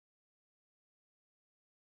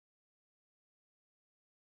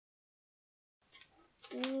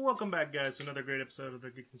Welcome back, guys, to another great episode of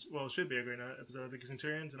the well, it should be a great episode of the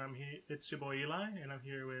Centurions, and I'm here. It's your boy Eli, and I'm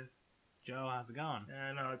here with Joe. How's it going?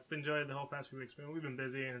 And it's been enjoyed the whole past few weeks. We've been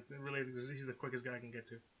busy, and really, he's the quickest guy I can get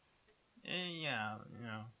to. Yeah,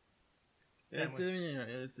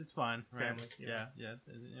 it's fine. Right? Family, yeah.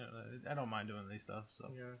 I don't mind doing these stuff. So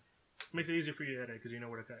yeah, it makes it easier for you to edit because you know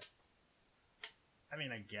where to cut. I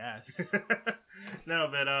mean, I guess. No,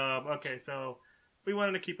 but okay, so we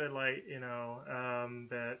wanted to keep it light,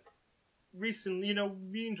 that recently,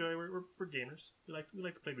 we enjoy, we're gamers. We like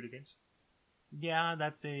to play video games. Yeah,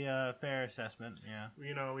 that's a fair assessment, yeah.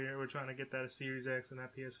 We're trying to get that Series X and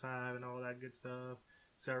that PS5 and all that good stuff.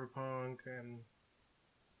 Cyberpunk and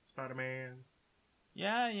Spider-Man.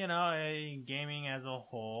 Yeah, gaming as a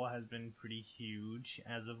whole has been pretty huge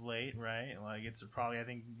as of late, right? Like, it's probably, I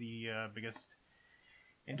think, the biggest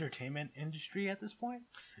entertainment industry at this point.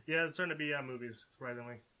 Yeah, it's starting to be movies,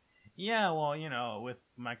 surprisingly. Yeah, well, with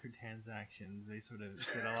microtransactions, they sort of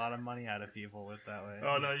get a lot of money out of people with that way.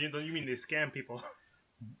 Oh, no, you mean they scam people.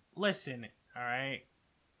 Listen, all right?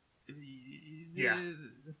 Yeah.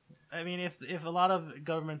 I mean, if a lot of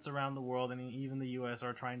governments around the world, and even the U.S.,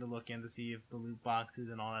 are trying to look in to see if the loot boxes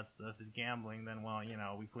and all that stuff is gambling, then, well,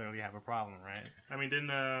 we clearly have a problem, right? I mean,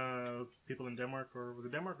 didn't people in Denmark, or was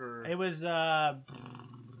it Denmark, or... It was, the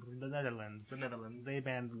Netherlands. The Netherlands. They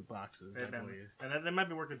banned loot boxes, I believe. And they might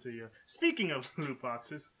be working to you. Speaking of loot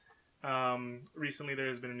boxes, recently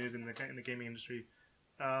there's been news in the gaming industry.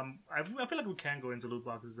 I feel like we can go into loot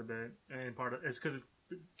boxes a bit, and it's because it's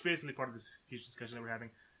basically part of this huge discussion that we're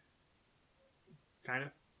having.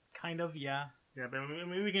 Kind of, yeah. Yeah, but I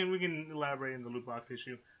mean, we can elaborate on the loot box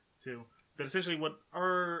issue too. But essentially, what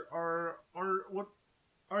our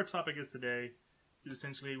topic is today is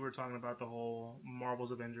essentially we're talking about the whole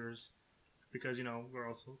Marvel's Avengers, because we're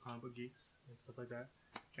also comic book geeks and stuff like that.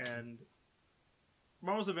 And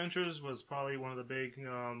Marvel's Avengers was probably one of the big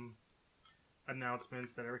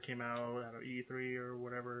announcements that ever came out of E3 or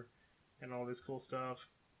whatever, and all this cool stuff.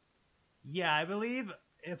 Yeah, I believe,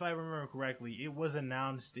 if I remember correctly, it was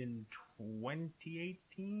announced in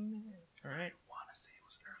 2018, right? I want to say it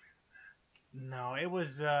was earlier than that. No, it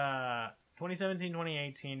was 2017,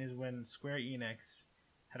 2018 is when Square Enix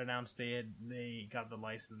had announced they got the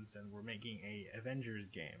license and were making a Avengers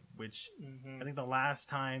game, which I think the last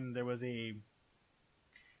time there was a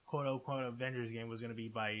quote-unquote Avengers game was going to be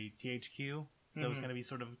by THQ. That was going to be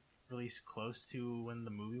sort of released close to when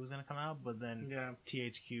the movie was going to come out, but then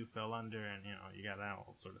THQ fell under, and you got that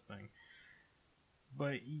whole sort of thing.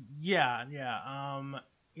 But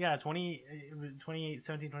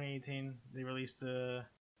 2018 they released a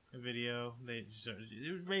video. It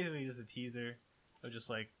was basically just a teaser of just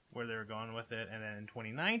like where they were going with it. And then in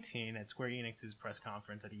 2019 at Square Enix's press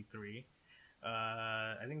conference at E3,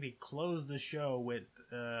 I think they closed the show with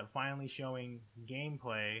finally showing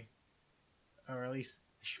gameplay, or at least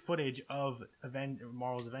footage of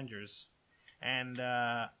Marvel's Avengers, and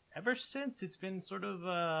ever since it's been sort of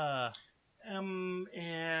kind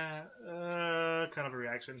of a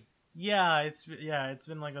reaction. It's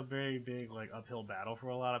been like a very big like uphill battle for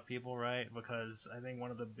a lot of people, right? Because I think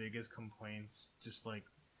one of the biggest complaints, just from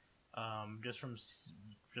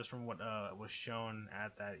what was shown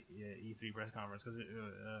at that E3 press conference, because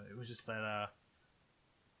it was just that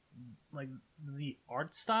like the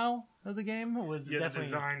art style of the game was definitely the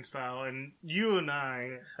design style, and you and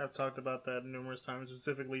I have talked about that numerous times,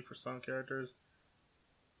 specifically for some characters,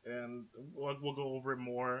 and we'll go over it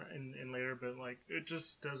more in later. But like, it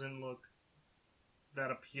just doesn't look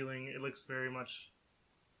that appealing. It looks very much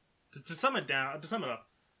to sum it up.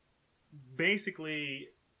 Basically,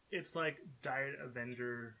 it's like diet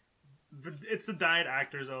Avenger. It's the diet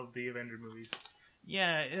actors of the Avenger movies.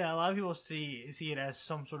 Yeah, a lot of people see it as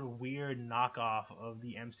some sort of weird knockoff of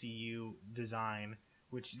the MCU design,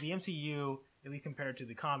 which the MCU, at least compared to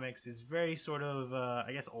the comics, is very sort of,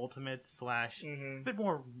 I guess, ultimate / a bit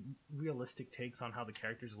more realistic takes on how the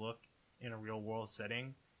characters look in a real-world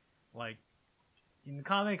setting. Like, in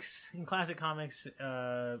comics, in classic comics,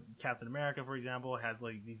 Captain America, for example, has,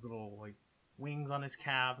 like, these little, like, wings on his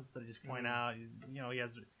cap that just point out. He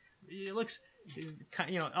has... It looks...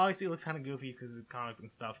 obviously it looks kind of goofy because of comic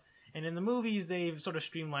and stuff. And in the movies, they've sort of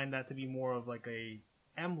streamlined that to be more of like a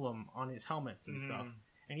emblem on his helmets and stuff.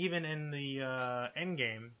 And even in the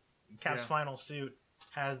Endgame, Cap's final suit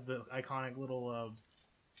has the iconic little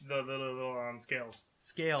the little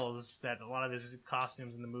scales that a lot of his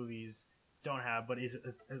costumes in the movies don't have, but is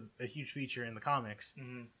a huge feature in the comics.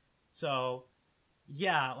 So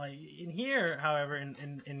Yeah, like in here, however,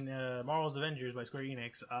 in Marvel's Avengers by Square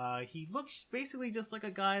Enix, he looks basically just like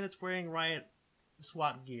a guy that's wearing riot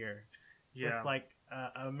SWAT gear. Yeah, with like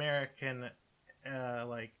American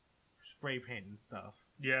like spray paint and stuff.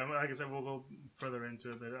 Yeah, like I said, we'll go further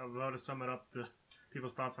into it, but I'm about to sum it up the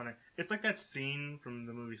people's thoughts on it. It's like that scene from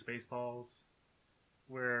the movie Spaceballs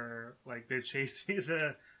where like they're chasing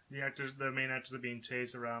the main actors are being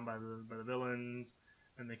chased around by the villains,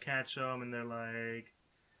 and they catch them, and they're like,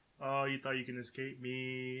 "Oh, you thought you can escape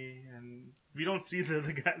me?" And we don't see their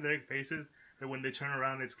faces, but when they turn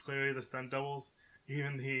around, it's clearly the stunt doubles.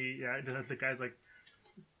 Even the guy's like,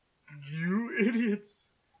 "You idiots!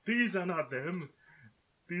 These are not them.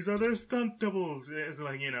 These are their stunt doubles." It's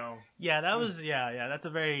like, Yeah, that was that's a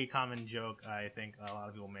very common joke I think a lot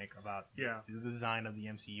of people make about the design of the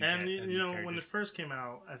MCU. And when it first came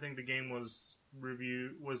out, I think the game was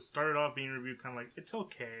started off being reviewed kind of like it's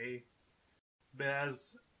okay, but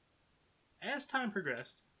as time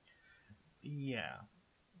progressed,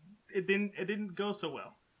 it didn't go so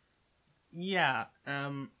well. Yeah.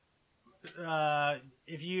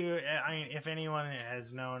 If anyone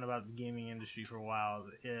has known about the gaming industry for a while,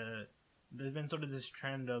 there's been sort of this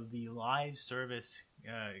trend of the live service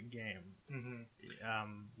game,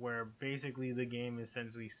 where basically the game is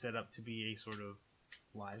essentially set up to be a sort of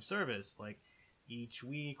live service. Like each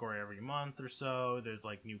week or every month or so, there's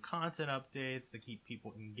like new content updates to keep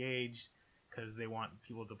people engaged because they want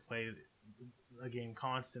people to play a game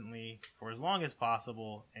constantly for as long as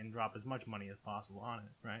possible and drop as much money as possible on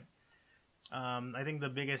it, right? I think the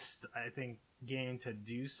biggest game to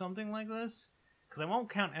do something like this, because I won't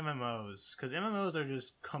count MMOs, because MMOs are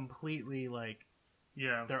just completely like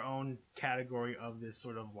their own category of this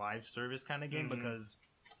sort of live service kind of game, because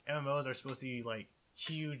MMOs are supposed to be like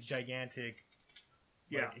huge, gigantic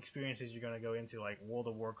experiences you're going to go into, like World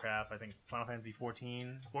of Warcraft, I think Final Fantasy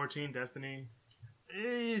 14, Destiny.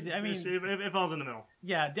 It falls in the middle.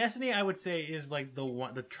 Yeah, Destiny I would say is like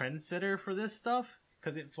the trendsetter for this stuff,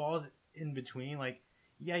 because it falls in between. Like,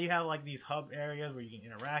 yeah, you have like these hub areas where you can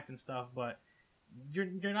interact and stuff, but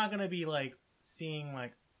you're not going to be like seeing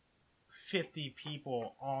like 50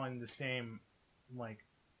 people on the same like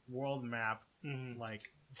world map,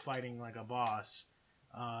 like fighting like a boss.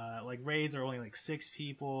 Like raids are only like 6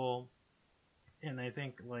 people, and I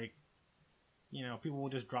think like people will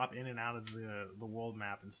just drop in and out of the world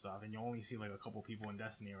map and stuff, and you only see like a couple people in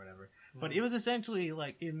Destiny or whatever. But it was essentially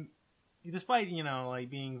like despite like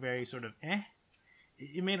being very sort of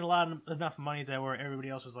it made enough money that where everybody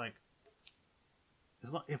else was like,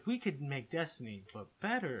 if we could make Destiny but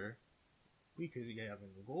better, we could get up in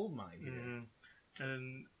the gold mine here.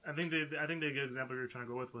 And I think the good example you were trying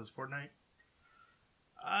to go with was Fortnite.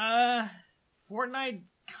 Fortnite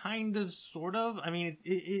kind of, sort of. I mean,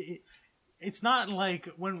 it's not like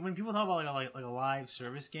when people talk about like a live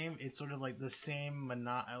service game, it's sort of like the same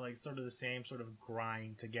same sort of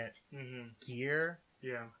grind to get gear.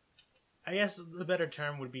 Yeah. I guess the better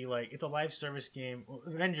term would be like it's a live service game.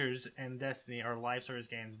 Avengers and Destiny are live service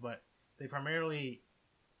games, but they primarily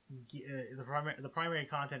the primary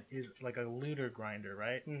content is like a looter grinder,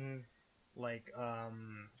 right? Like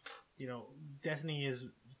Destiny is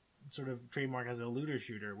sort of trademarked as a looter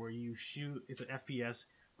shooter where you shoot. It's an FPS,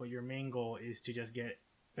 but your main goal is to just get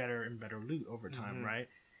better and better loot over time, right?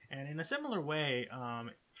 And in a similar way,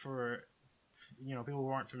 for people who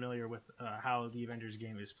aren't familiar with how the Avengers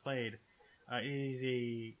game is played,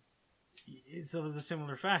 it's of the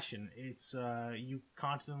similar fashion. It's you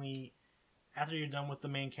constantly, after you're done with the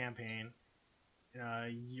main campaign,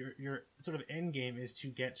 your sort of end game is to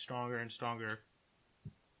get stronger and stronger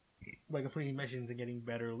by completing missions and getting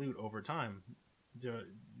better loot over time.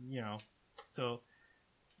 So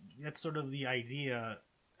that's sort of the idea,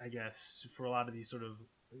 I guess, for a lot of these sort of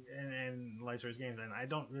and live service games. And I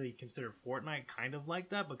don't really consider Fortnite kind of like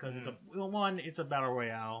that because it's a battle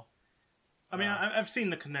royale. I mean, I've seen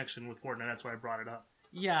the connection with Fortnite. That's why I brought it up.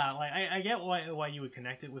 Yeah, like I get why you would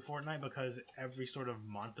connect it with Fortnite, because every sort of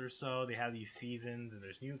month or so they have these seasons and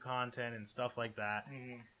there's new content and stuff like that.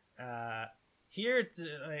 Here it's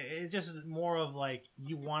just more of like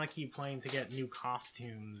you want to keep playing to get new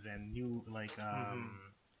costumes and new like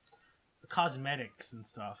cosmetics and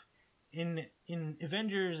stuff. In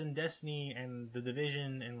Avengers and Destiny and The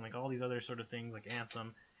Division and like all these other sort of things like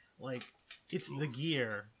Anthem, like it's the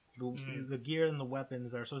gear. The gear and the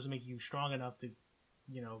weapons are supposed to make you strong enough to,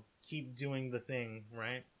 keep doing the thing,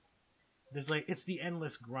 right? There's like, it's the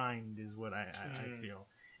endless grind is what I feel.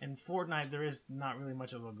 And Fortnite, there is not really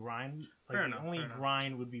much of a grind. Like, the only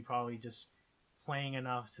grind would be probably just playing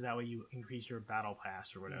enough so that way you increase your battle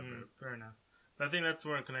pass or whatever. Fair enough. But I think that's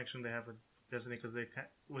more a connection they have with Destiny because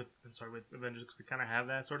with Avengers, because they kind of have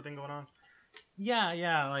that sort of thing going on.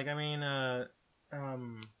 Yeah. Like, I mean,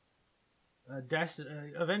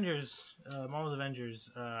 Avengers, Marvel's Avengers,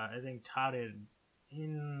 I think touted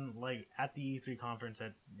in like at the E3 conference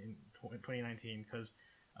in 2019 because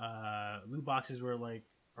loot boxes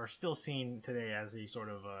are still seen today as a sort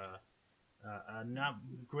of a not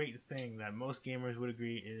great thing that most gamers would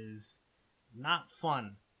agree is not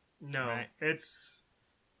fun. No, right? it's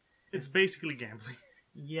basically gambling.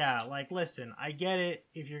 Yeah, like listen, I get it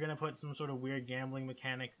if you're gonna put some sort of weird gambling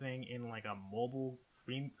mechanic thing in like a mobile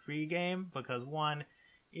free game because one,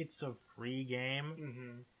 it's a free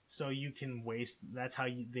game, so you can waste. That's how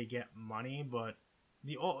they get money. But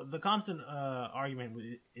the constant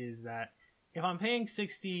argument is that if I'm paying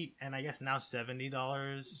 $60 and I guess now $70,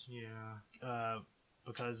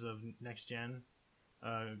 because of next gen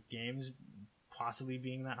games possibly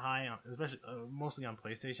being that high, especially mostly on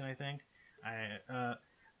PlayStation, I think.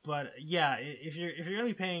 But yeah, if you're gonna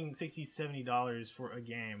be paying $60-$70 for a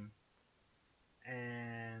game,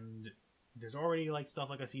 and there's already like stuff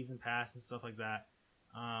like a season pass and stuff like that,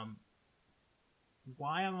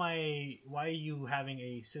 why are you having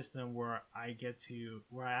a system where I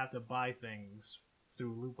have to buy things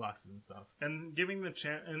through loot boxes and stuff? And giving the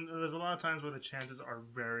chance, and there's a lot of times where the chances are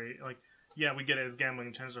very like, yeah, we get it as gambling,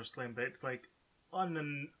 and chances are slim, but it's like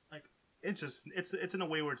it's in a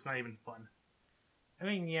way where it's not even fun. I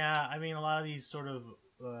mean, yeah. I mean, a lot of these sort of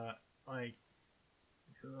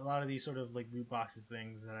loot boxes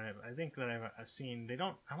things that I think that I've seen. I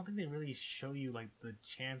don't think they really show you like the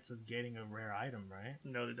chance of getting a rare item, right?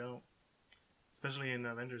 No, they don't. Especially in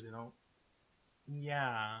Avengers, they don't.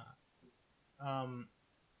 Yeah.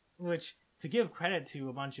 Which, to give credit to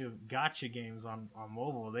a bunch of gotcha games on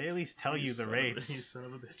mobile, they at least tell you the rates. You son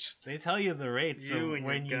of a bitch. They tell you the rates. You and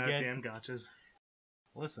when your goddamn gotchas.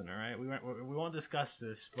 Listen, all right, we won't discuss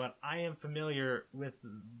this, but I am familiar with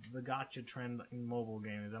the gotcha trend in mobile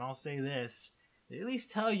games, and I'll say this: they at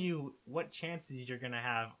least tell you what chances you're gonna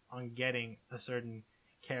have on getting a certain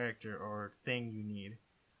character or thing you need.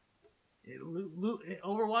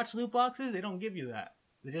 Overwatch loot boxes, they don't give you that.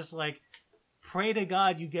 They're just like, pray to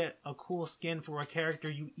God you get a cool skin for a character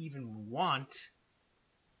you even want,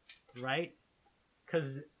 right?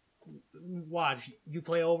 Because watch, you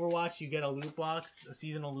play Overwatch, you get a loot box, a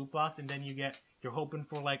seasonal loot box, and then you're hoping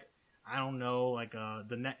for like, I don't know, like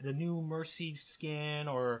the new Mercy skin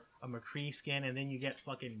or a McCree skin, and then you get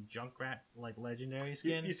fucking Junkrat like legendary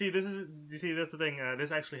skin. You see, that's the thing.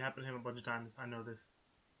 This actually happened to him a bunch of times. I know this.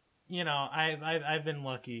 You know, I've been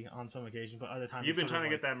lucky on some occasions, but other times you've been trying to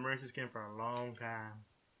get that Mercy skin for a long time.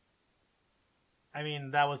 I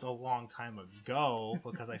mean, that was a long time ago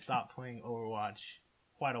because I stopped playing Overwatch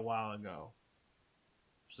quite a while ago.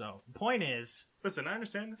 So the point is, listen, I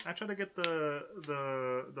understand. I tried to get the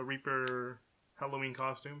Reaper Halloween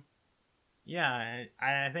costume. Yeah,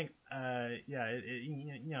 I think the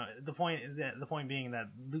point being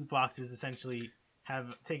that loot boxes essentially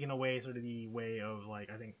have taken away sort of the way of like,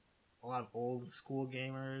 I think a lot of old school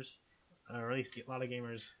gamers, or at least a lot of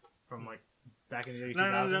gamers from like back in the early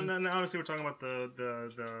 2000s. No, obviously we're talking about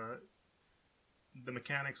the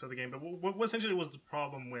mechanics of the game, but what essentially was the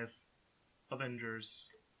problem with Avengers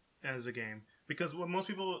as a game? Because what most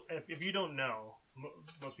people, if you don't know,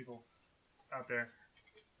 most people out there,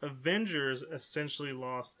 Avengers essentially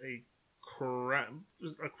lost a crap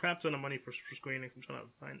ton of money for Square Enix. I'm trying to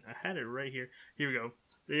find, I had it right here. Here we go.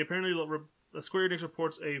 They apparently, Square Enix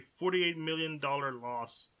reports a $48 million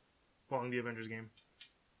loss following the Avengers game.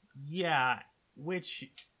 Yeah,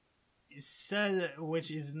 which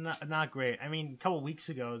is not great. I mean, a couple weeks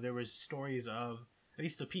ago there was stories of at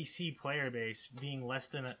least the PC player base being less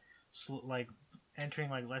than entering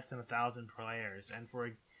like less than 1,000 players,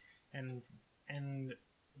 and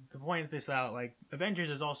to point this out, like Avengers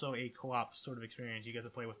is also a co-op sort of experience. You get to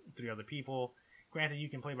play with 3 other people. Granted, you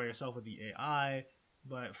can play by yourself with the AI,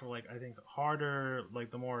 but for like I think harder,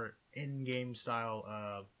 like the more in-game style.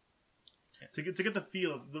 To get the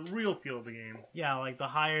real feel of the game. Yeah, like the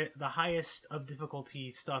highest of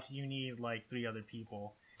difficulty stuff, you need like 3 other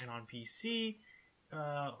people. And on PC,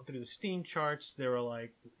 through the Steam charts, they were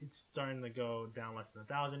like, it's starting to go down less than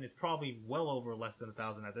 1,000. It's probably well over less than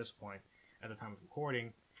 1,000 at this point, at the time of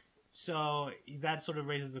recording. So that sort of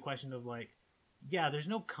raises the question of like, yeah, there's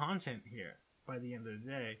no content here by the end of the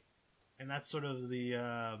day, and that's sort of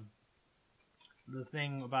the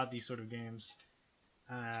thing about these sort of games.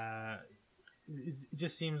 It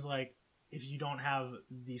just seems like if you don't have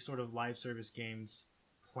these sort of live service games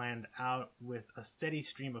planned out with a steady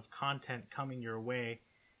stream of content coming your way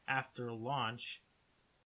after launch,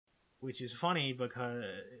 which is funny because,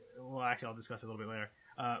 well, actually I'll discuss it a little bit later,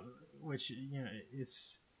 which, you know,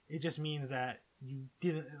 it just means that you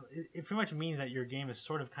didn't. It pretty much means that your game is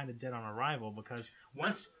sort of kind of dead on arrival, because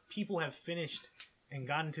once people have finished and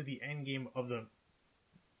gotten to the end game of the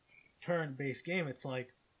turn-based game, it's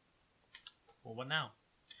like, well, what now?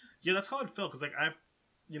 Yeah, that's how it felt. Because like I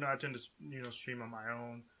tend to stream on my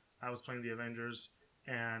own. I was playing the Avengers,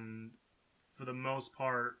 and for the most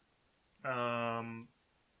part, I'm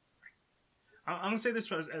gonna say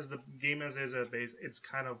this as the game as is at base, it's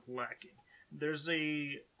kind of lacking. There's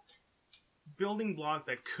a building block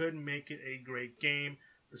that could make it a great game.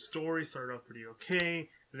 The story started off pretty okay,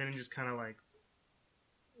 and then it just kind of like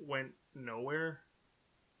went nowhere.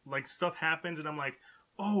 Like stuff happens, and I'm like,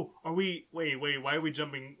 oh, wait, why are we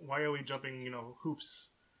jumping? Why are we jumping? Hoops.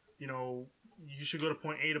 You should go to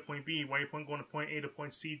point A to point B. Why are you going to point A to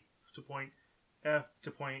point C to point F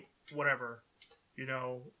to point whatever?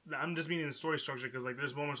 I'm just meaning the story structure, because like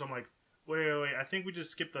there's moments I'm like, wait, I think we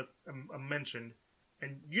just skipped a mention,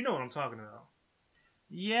 and you know what I'm talking about.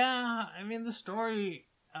 Yeah, I mean the story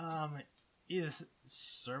is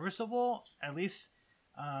serviceable, at least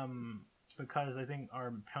because I think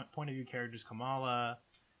our point of view characters, Kamala,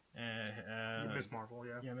 Miss Marvel,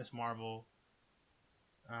 yeah, Miss Marvel,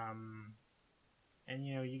 and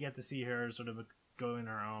you get to see her sort of go in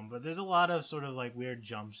her own, but there's a lot of sort of like weird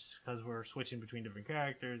jumps because we're switching between different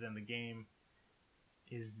characters, and the game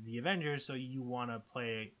is the Avengers, so you want to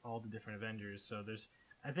play all the different Avengers. So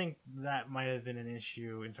I think that might have been an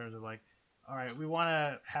issue in terms of like, all right, we want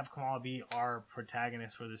to have Kamala be our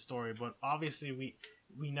protagonist for this story, but obviously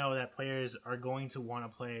we know that players are going to want to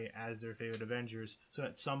play as their favorite Avengers, so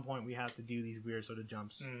at some point we have to do these weird sort of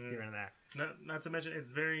jumps here and there. Not to mention,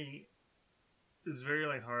 it's very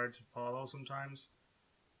like hard to follow sometimes.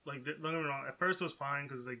 Like, don't get me wrong, at first it was fine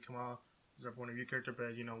because like Kamala is our point of view character,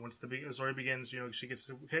 but once the story begins, she gets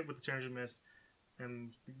hit with the Centurions mist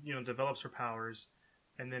and develops her powers,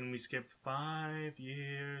 and then we skip 5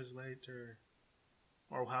 years later,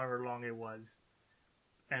 or however long it was,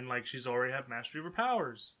 and like she's already had mastery of her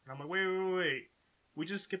powers, and I'm like, wait, we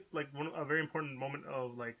just skipped like a very important moment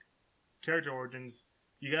of like character origins.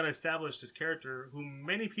 You got to establish this character who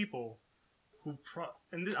many people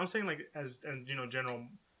I'm saying like as general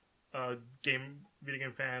video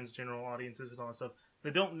game fans, general audiences, and all that stuff,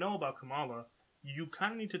 they don't know about Kamala. You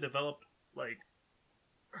kind of need to develop like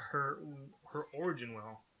her origin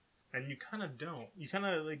well, and you kind of don't. You kind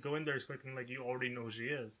of like go in there expecting like you already know who she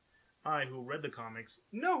is. I, who read the comics,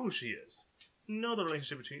 know who she is, know the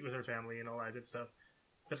relationship with her family and all that good stuff,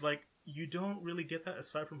 but like you don't really get that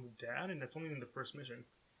aside from her dad, and that's only in the first mission.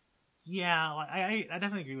 Yeah, like, I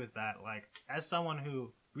definitely agree with that. Like, as someone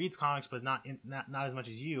who reads comics but not as much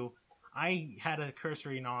as you, I had a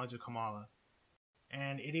cursory knowledge of Kamala,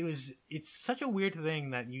 and it's such a weird thing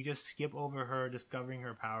that you just skip over her discovering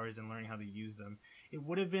her powers and learning how to use them. It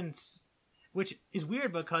would have been, which is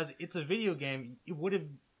weird because it's a video game. It would have,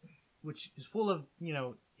 which is full of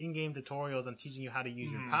in-game tutorials on teaching you how to use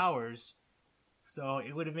your powers. So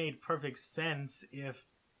it would have made perfect sense if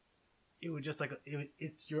it would just like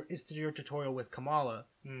it's your tutorial with Kamala,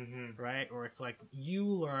 right? Or it's like you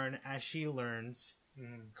learn as she learns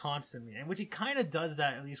constantly, and which it kind of does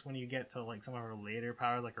that at least when you get to like some of her later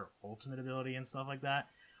powers, like her ultimate ability and stuff like that.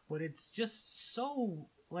 But it's just so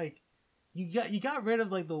like you got rid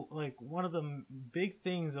of like one of the big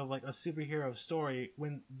things of like a superhero story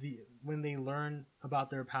when they learn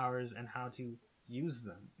about their powers and how to use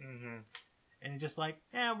them. And just like,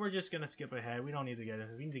 we're just gonna skip ahead. We don't need to get it.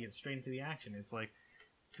 We need to get straight into the action. It's like,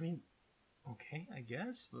 I mean, okay, I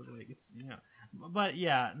guess, but like it's but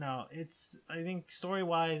yeah, no, it's I think story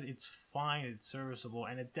wise, it's fine. It's serviceable,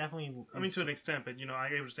 and it definitely. I mean, to an extent, but I get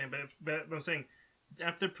what you're saying. But I'm saying,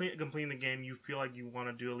 after completing the game, you feel like you want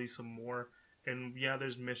to do at least some more. And yeah,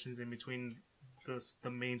 there's missions in between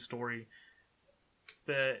the main story,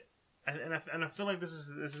 but. And I feel like this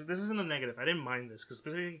isn't a negative. I didn't mind this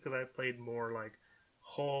specifically because I played more like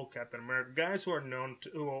Hulk, Captain America, guys who are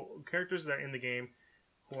characters that are in the game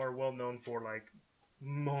who are well known for like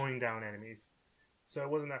mowing down enemies. So it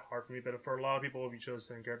wasn't that hard for me. But for a lot of people, if you chose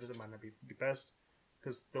certain characters, it might not be the best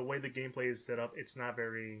because the way the gameplay is set up, it's not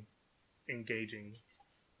very engaging.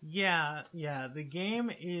 Yeah. The game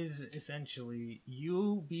is essentially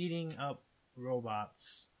you beating up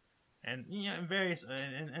robots. And various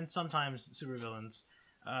and sometimes supervillains,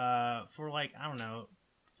 for like I don't know,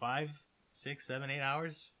 5, 6, 7, 8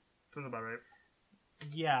 hours. Sounds about right.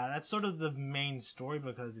 Yeah, that's sort of the main story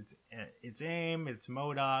because it's AIM, it's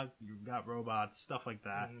MODOK, you've got robots, stuff like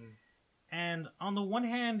that. And on the one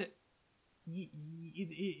hand,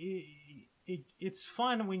 it's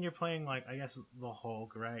fun when you're playing like I guess the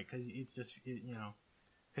Hulk, right? Because it's just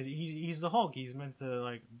because he's the Hulk, he's meant to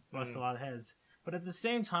like bust a lot of heads. But at the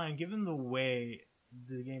same time, given the way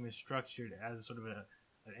the game is structured as sort of an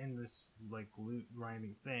endless like loot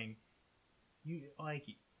grinding thing, you like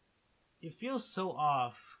it feels so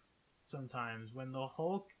off sometimes when the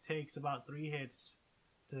Hulk takes about 3 hits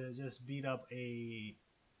to just beat up a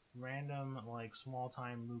random like small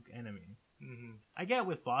time Luke enemy. Mm-hmm. I get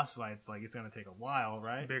with boss fights like it's gonna take a while,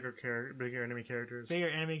 right? Bigger enemy characters,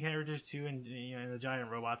 too, and and the giant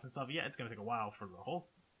robots and stuff. Yeah, it's gonna take a while for the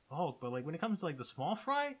Hulk, but like when it comes to like the small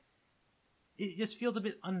fry, it just feels a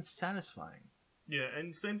bit unsatisfying. Yeah,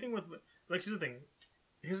 and same thing with like here's the thing.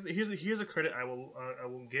 Here's a credit I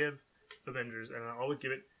will give Avengers, and I always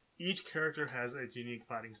give it. Each character has a unique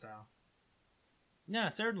fighting style. Yeah,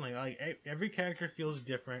 certainly. Like every character feels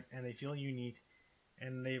different, and they feel unique,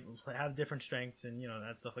 and they have different strengths, and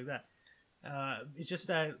that stuff like that. It's just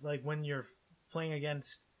that like when you're playing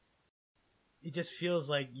against, it just feels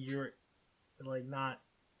like you're like not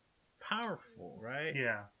powerful, right?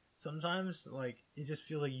 Yeah. Sometimes like it just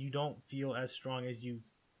feels like you don't feel as strong as you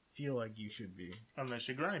feel like you should be, unless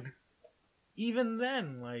you grind. Even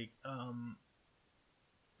then,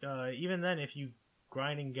 if you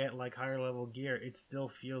grind and get like higher level gear, it still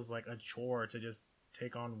feels like a chore to just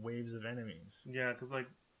take on waves of enemies. Yeah, because like,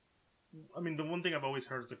 I mean, the one thing I've always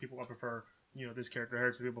heard is that people prefer, this character. I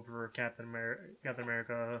heard some people prefer Captain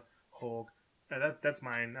America, Hulk. That's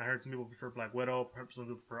mine. I heard some people prefer Black Widow. Perhaps some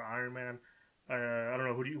people prefer Iron Man. I don't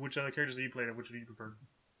know. Which other characters do you play? Which do you prefer?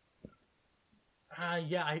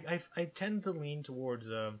 Yeah, I tend to lean towards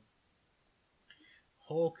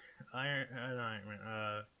Hulk, Iron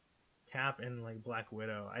Man, Cap, and like Black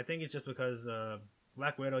Widow. I think it's just because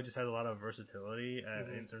Black Widow just has a lot of versatility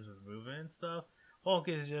in terms of movement and stuff. Hulk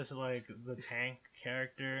is just like the tank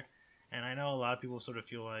character, and I know a lot of people sort of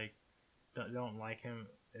feel like don't like him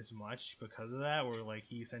as much because of that. Where like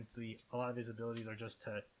he essentially a lot of his abilities are just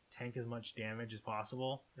to tank as much damage as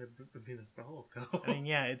possible. I mean, it's the Hulk, though. I mean,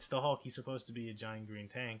 yeah, it's the Hulk. He's supposed to be a giant green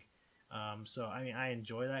tank. So I mean, I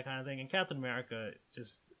enjoy that kind of thing. And Captain America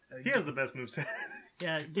just he has the best moveset.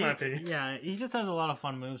 Yeah, he just has a lot of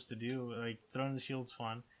fun moves to do. Like throwing the shield's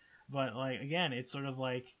fun, but like again, it's sort of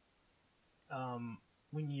like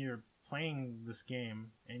when you're playing this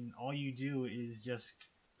game and all you do is just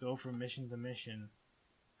go from mission to mission,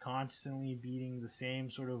 constantly beating the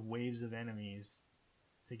same sort of waves of enemies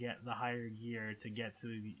to get the higher gear, to get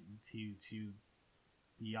to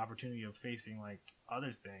the opportunity of facing like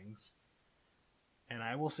other things. And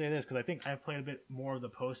I will say this because I think I've played a bit more of the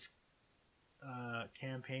post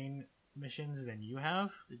campaign missions than you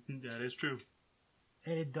have. That is true,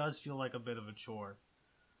 and it does feel like a bit of a chore.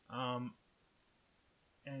 And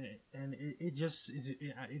it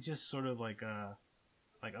just sort of like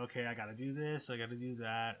okay, I gotta do this, I gotta do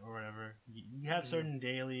that, or whatever. You have certain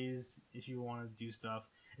dailies if you want to do stuff.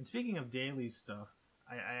 And speaking of daily stuff,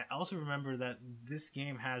 I also remember that this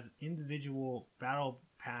game has individual battle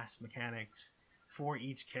pass mechanics for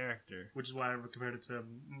each character, which is why I compared it to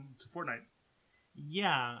Fortnite.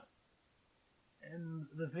 Yeah, and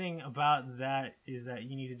the thing about that is that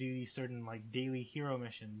you need to do these certain like daily hero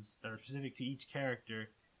missions that are specific to each character.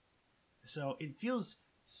 So it feels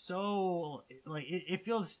so like it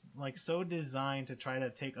feels like so designed to try to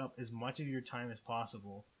take up as much of your time as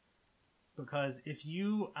possible. Because if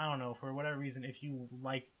you, I don't know, for whatever reason, if you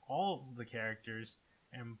like all the characters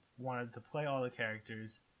and wanted to play all the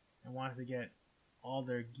characters and wanted to get all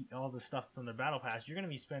the stuff from their battle pass, you're going to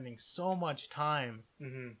be spending so much time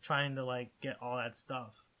trying to like get all that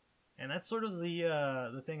stuff. And that's sort of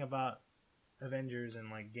the thing about Avengers and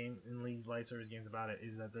like these live service games about it,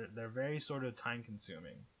 is that they're very sort of time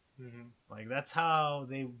consuming. Like that's how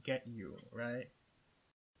they get you, right?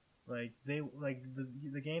 Like they like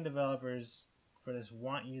the game developers for this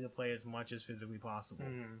want you to play as much as physically possible,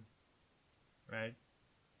 right?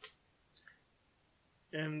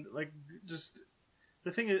 And like just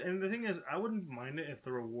the thing is, I wouldn't mind it if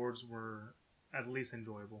the rewards were at least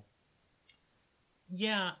enjoyable.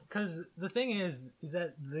 Yeah, because the thing is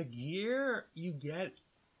that the gear you get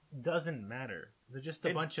doesn't matter. They're just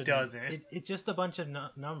a bunch of it's just a bunch of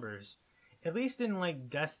numbers. At least in like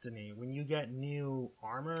Destiny, when you get new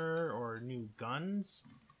armor or new guns,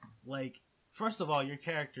 like first of all, your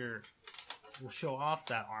character will show off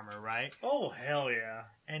that armor, right? Oh hell yeah!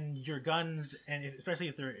 And your guns, and especially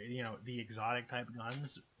if they're the exotic type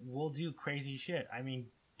guns, will do crazy shit. I mean,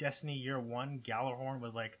 Destiny Year 1, Gjallarhorn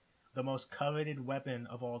was like the most coveted weapon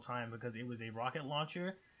of all time because it was a rocket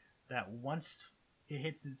launcher that once it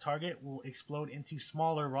hits the target will explode into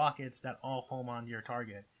smaller rockets that all home on your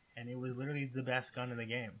target. And it was literally the best gun in the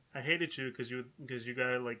game. I hated you because you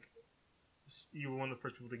got like you were one of the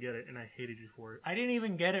first people to get it, and I hated you for it. I didn't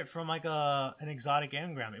even get it from like an exotic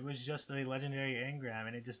engram. It was just a legendary engram,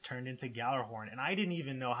 and it just turned into Gallarhorn. And I didn't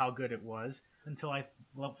even know how good it was until I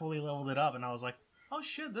fully leveled it up, and I was like, "Oh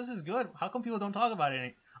shit, this is good. How come people don't talk about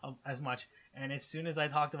it as much?" And as soon as I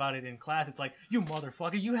talked about it in class, it's like, "You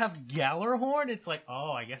motherfucker, you have Gallarhorn?" It's like,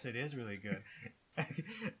 "Oh, I guess it is really good."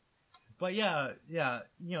 But yeah,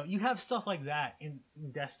 you know, you have stuff like that in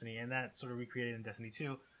Destiny, and that's sort of recreated in Destiny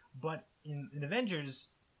 2. But in Avengers,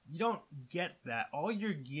 you don't get that. All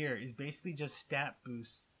your gear is basically just stat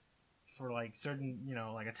boosts for like certain, you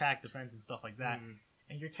know, like attack, defense, and stuff like that.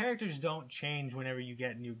 And your characters don't change whenever you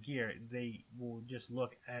get new gear. They will just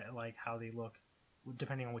look at like how they look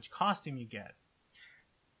depending on which costume you get.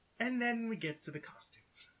 And then we get to the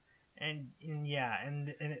costumes. And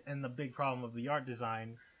the big problem of the art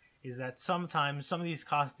design is that sometimes some of these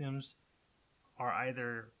costumes are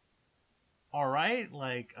either all right,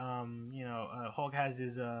 like Hulk has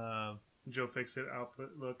his Joe Fixit outfit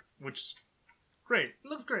look, which great, it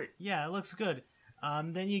looks great. Yeah, it looks good.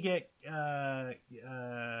 Then you get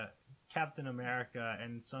Captain America,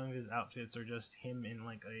 and some of his outfits are just him in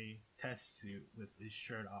like a test suit with his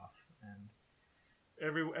shirt off, and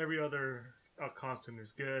every other costume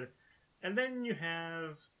is good. And then you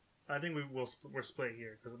have, I think we're split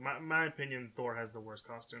here because my opinion, Thor has the worst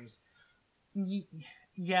costumes.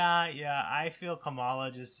 Yeah, I feel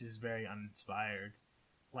Kamala just is very uninspired.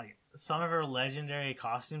 Like, some of her legendary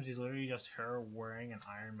costumes is literally just her wearing an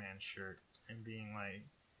Iron Man shirt and being like,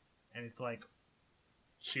 and it's like,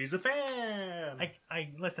 she's a fan.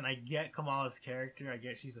 Listen, I get Kamala's character, I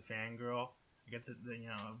get she's a fangirl, I get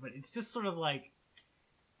but it's just sort of like,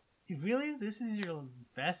 really, this is your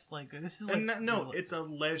best? Like, this is like, no, it's a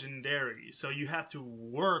legendary, so you have to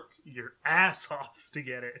work your ass off to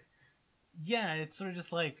get it. Yeah, it's sort of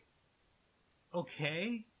just like,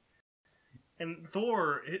 okay. And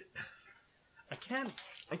Thor, I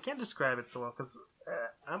can't describe it so well because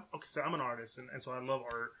I'm an artist, and so I love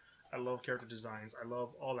art, I love character designs, I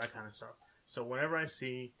love all that kind of stuff. So whenever I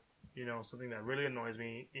see, something that really annoys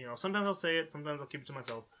me, sometimes I'll say it, sometimes I'll keep it to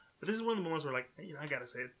myself. But this is one of the ones where, like, I gotta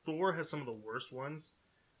say it. Thor has some of the worst ones.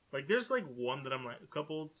 Like, there's like one that I'm like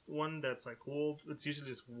one that's like cool. It's usually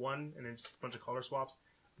just one, and then just a bunch of color swaps.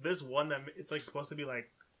 This one that it's like supposed to be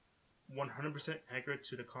like 100% accurate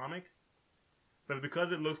to the comic, but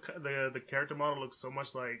because it looks the character model looks so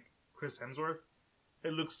much like Chris Hemsworth,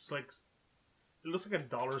 it looks like a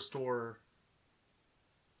dollar store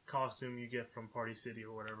costume you get from Party City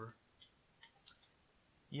or whatever.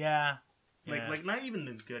 Yeah. Like not even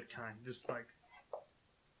the good kind, just like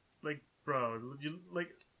bro, you like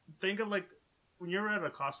think of like when you're at a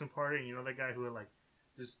costume party and that guy who would like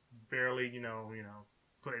just barely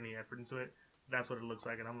put any effort into it. That's what it looks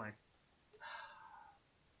like, and I'm like,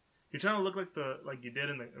 you're trying to look like you did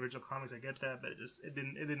in the original comics. I get that, but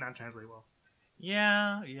it did not translate well.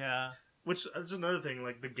 Yeah. Which is another thing.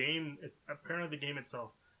 Like the game, apparently the game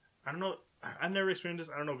itself. I don't know. I've never experienced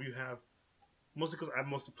this. I don't know if you have. Mostly because I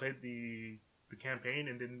mostly played the campaign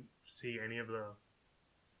and didn't see any of the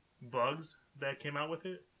bugs that came out with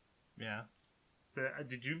it. Yeah. But,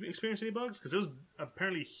 did you experience any bugs? Because it was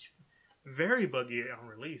apparently very buggy on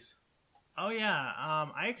release. Oh yeah,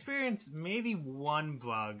 I experienced maybe one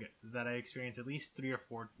bug that I experienced at least 2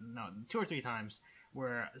 or 3 times,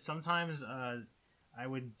 where sometimes I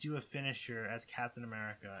would do a finisher as Captain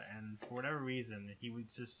America, and for whatever reason, he would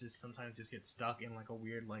just sometimes just get stuck in like a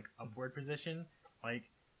weird like upward position, like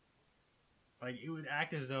it would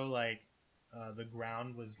act as though like the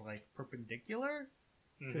ground was like perpendicular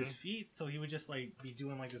to his feet, so he would just like be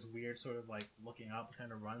doing like this weird sort of like looking up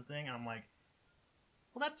kind of run thing, and I'm like,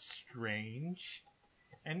 well, that's strange.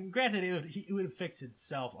 And granted, it would fix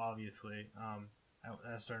itself, obviously,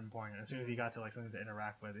 at a certain point. As soon as he got to like something to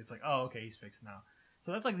interact with, it's like, oh, okay, he's fixed now.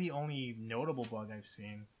 So that's like the only notable bug I've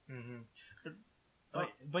seen.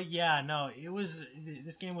 But yeah, no,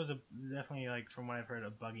 this game was definitely, like, from what I've heard, a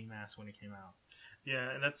buggy mess when it came out.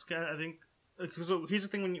 Yeah, and that's kind of, I think. So here's the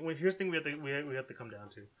thing. Here's the thing we have to come down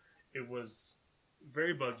to. It was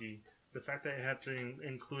very buggy. The fact that it had to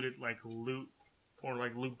include it like loot or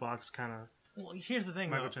like loot box kind of. Well, here's the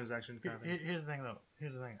thing. Microtransaction kind of thing. Here's the thing, though.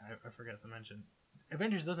 Here's the thing. I forgot to mention.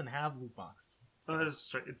 Avengers doesn't have loot box. So. Oh,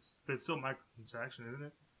 that's right. It's still microtransaction, isn't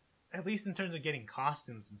it? At least in terms of getting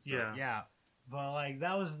costumes and stuff. Yeah. But like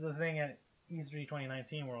that was the thing at E3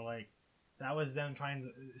 2019 where like that was them trying to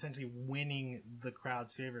essentially winning the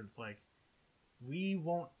crowd's favor. It's like, we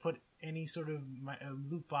won't put any sort of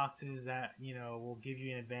loot boxes that will give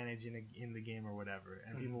you an advantage in the game or whatever.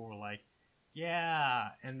 And people were like, yeah.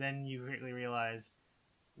 And then you quickly realize,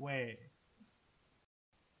 wait,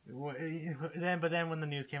 But then when the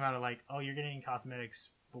news came out of like, oh, you're getting cosmetics,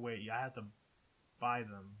 but wait, I have to buy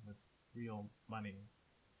them with real money.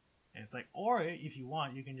 And it's like, or if you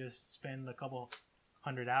want, you can just spend a couple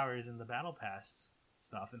 100 hours in the battle pass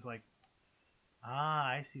stuff. It's like,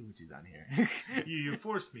 I see what you've done here. you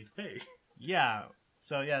forced me to pay. Yeah.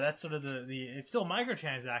 So yeah, that's sort of the it's still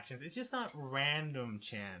microtransactions. It's just not random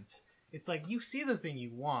chance. It's like you see the thing you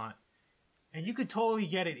want, and you could totally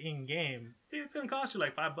get it in game. It's gonna cost you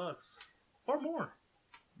like $5 or more.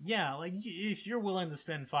 Yeah, like if you're willing to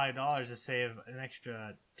spend $5 to save an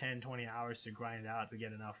extra 10, 20 hours to grind it out to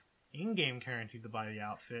get enough in-game currency to buy the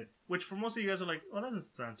outfit. Which for most of you guys are like, oh, that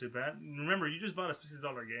doesn't sound too bad. Remember, you just bought a $60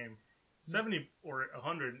 game. 70 or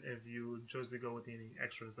 100 if you chose to go with any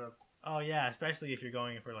extra stuff. Oh yeah, especially if you're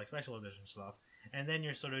going for like special edition stuff. And then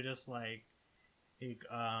you're sort of just like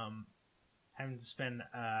having to spend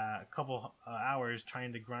a couple hours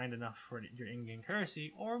trying to grind enough for your in-game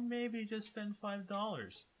currency, or maybe just spend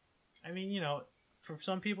 $5. I mean, you know, for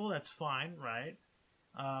some people that's fine, right?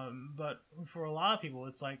 But for a lot of people,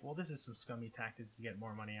 it's like, well, this is some scummy tactics to get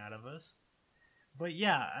more money out of us. But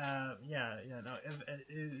yeah, no.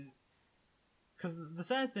 Because the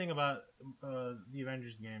sad thing about the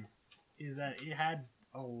Avengers game is that it had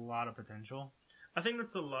a lot of potential. I think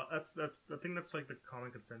that's a lot. That's I think that's like the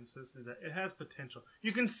common consensus is that it has potential.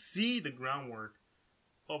 You can see the groundwork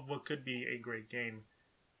of what could be a great game,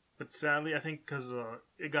 but sadly, I think because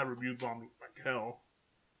it got review bombed like hell.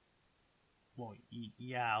 Well,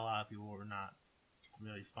 yeah, a lot of people were not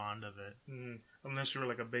really fond of it. Unless you were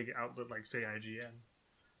like a big outlet like say IGN.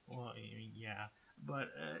 Well, I mean, yeah, but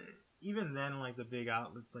even then, like the big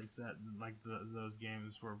outlets like that, like those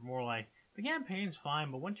games were more like the campaign's fine,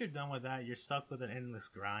 but once you're done with that, you're stuck with an endless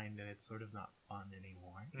grind, and it's sort of not fun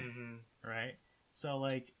anymore, right? So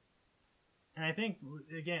like, and I think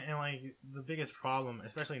again, and like the biggest problem,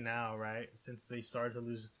 especially now, right, since they started to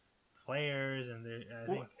lose players, and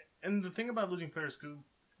and the thing about losing players, because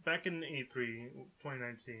back in E3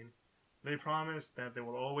 2019, they promised that they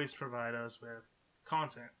will always provide us with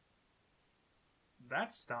content.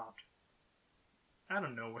 That stopped out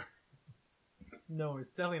of nowhere. No,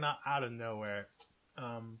 it's definitely not out of nowhere.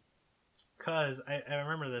 Because I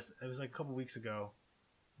remember this, it was like a couple weeks ago,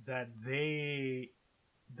 that they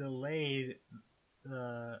delayed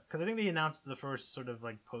because I think they announced the first sort of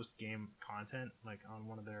like post-game content, like on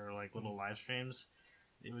one of their like little live streams.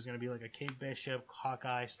 It was going to be like a Kate Bishop,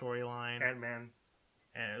 Hawkeye storyline. Ant-Man.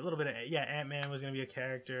 And a little bit of, Ant-Man was going to be a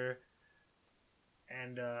character.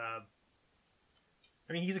 And, I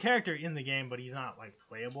mean, he's a character in the game, but he's not like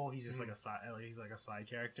playable. He's just like a side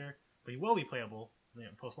character. But he will be playable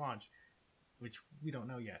post-launch, which we don't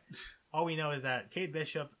know yet. All we know is that Kate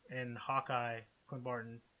Bishop and Hawkeye, Clint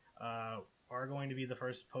Barton, are going to be the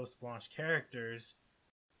first post-launch characters,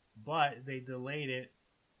 but they delayed it.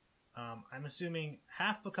 I'm assuming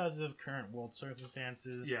half because of current world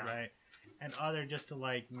circumstances, right? And other just to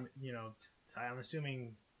like, you know, I'm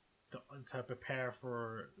assuming to prepare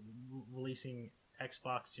for releasing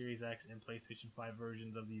Xbox Series X and PlayStation 5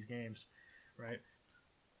 versions of these games, right?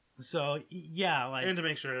 So yeah, like, and to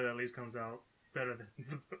make sure it at least comes out better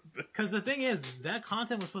than because the thing is that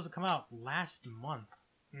content was supposed to come out last month.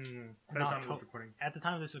 At the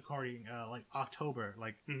time of this recording, like October,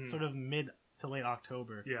 like sort of mid to late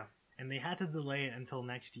October. Yeah. And they had to delay it until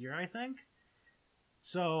next year, I think.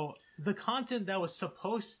 So the content that was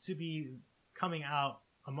supposed to be coming out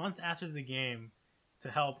a month after the game to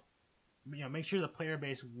help, you know, make sure the player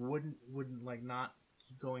base wouldn't like not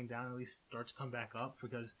keep going down, at least start to come back up,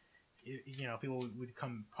 because you know, people would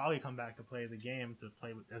probably come back to play the game to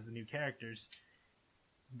play as the new characters.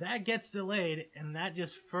 That gets delayed, and that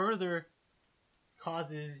just further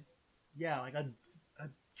causes, like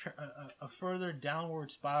a further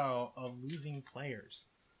downward spiral of losing players.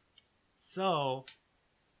 So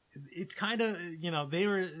it's kind of, you know, they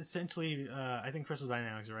were essentially, I think Crystal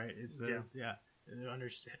Dynamics, right? It's under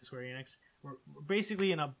Square Enix. We're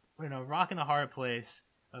basically in a rock and a hard place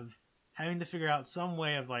of having to figure out some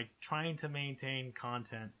way of like trying to maintain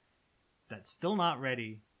content that's still not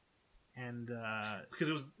ready. And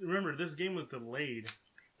because remember, this game was delayed.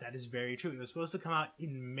 That is very true. It was supposed to come out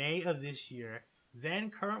in May of this year. Then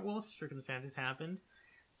current world circumstances happened,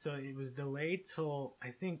 so it was delayed till I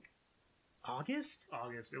think August.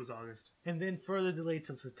 It was August, and then further delayed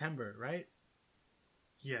till September, right?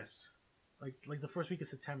 Yes, like the first week of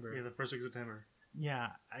September. Yeah, the first week of September. Yeah,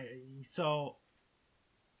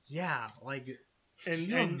 can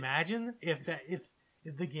you imagine if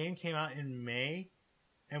the game came out in May?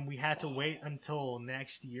 And we had to wait until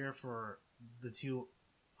next year for the two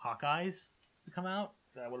Hawkeyes to come out?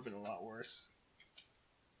 That would have been a lot worse.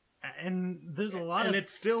 And there's a lot and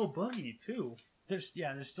it's still buggy too. There's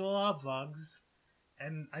still a lot of bugs,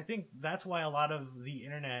 and I think that's why a lot of the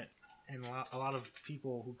internet and a lot of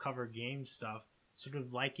people who cover game stuff sort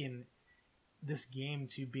of liken this game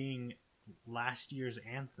to being last year's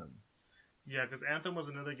Anthem. Yeah, because Anthem was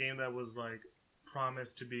another game that was like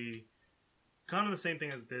promised to be kind of the same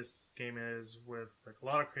thing as this game is, with like a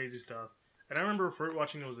lot of crazy stuff. And I remember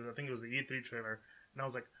watching I think it was the E3 trailer, and I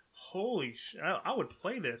was like, "Holy shit, I would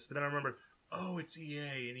play this!" But then I remember, oh, it's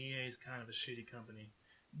EA, and EA is kind of a shitty company.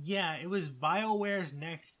 Yeah, it was BioWare's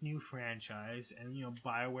next new franchise, and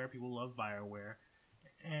BioWare, people love BioWare,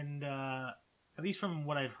 and at least from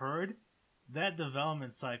what I've heard, that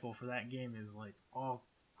development cycle for that game is like all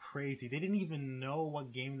crazy. They didn't even know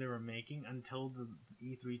what game they were making until the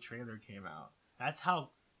E3 trailer came out. That's how,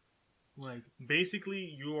 like,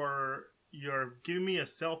 basically you're giving me a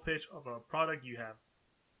sell pitch of a product you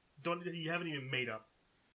haven't even made up.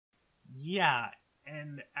 Yeah,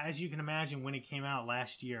 and as you can imagine, when it came out early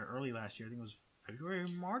last year, I think it was February or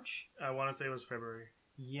March. I want to say it was February.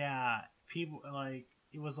 Yeah, people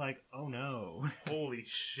it was like, oh no, holy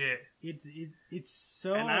shit! It's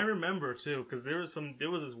so. And I remember too, because there was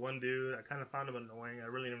this one dude. I kind of found him annoying. I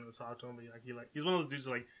really didn't want to talk to him, but he's one of those dudes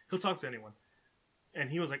he'll talk to anyone. And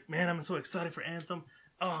he was like, "Man, I'm so excited for Anthem.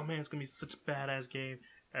 Oh man, it's gonna be such a badass game."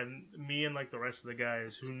 And me and like the rest of the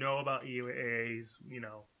guys who know about EA's,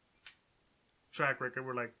 track record,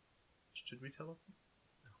 we're like, should we tell him?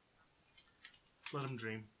 No. Let him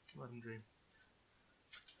dream. Let him dream.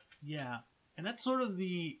 Yeah, and that's sort of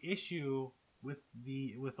the issue with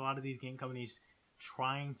a lot of these game companies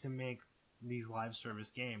trying to make these live service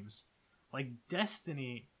games. Like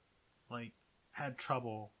Destiny, had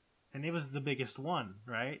trouble, and it was the biggest one,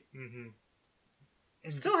 right? Mm-hmm.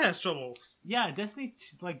 It still has trouble. Yeah, Destiny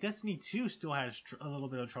 2 still has a little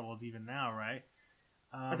bit of troubles even now, right?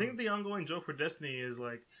 I think the ongoing joke for Destiny is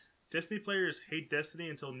Destiny players hate Destiny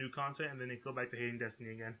until new content, and then they go back to hating Destiny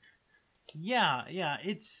again. Yeah.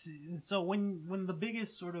 It's so when the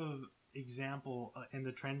biggest sort of example and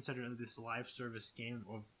the trendsetter of this live service game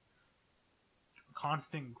of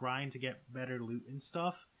constant grind to get better loot and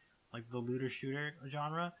stuff, like the looter shooter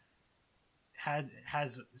genre,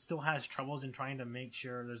 still has troubles in trying to make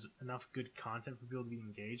sure there's enough good content for people to be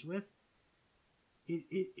engaged with.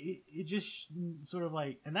 It just sort of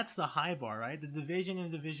and that's the high bar, right? The Division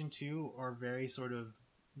and Division 2 are very sort of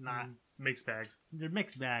not mixed bags. They're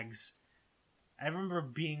mixed bags. I remember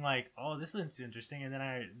being like, "Oh, this looks interesting," and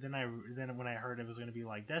then when I heard it was going to be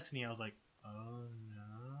like Destiny, I was like, "Oh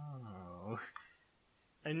no!"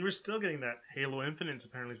 And we're still getting that Halo Infinite's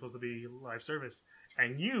apparently supposed to be live service,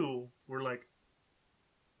 and you were like,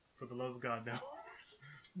 "For the love of God, no."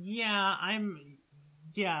 Yeah,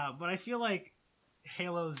 but I feel like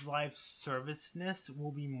Halo's live serviceness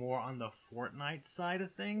will be more on the Fortnite side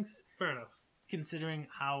of things. Fair enough. Considering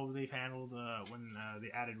how they've handled when they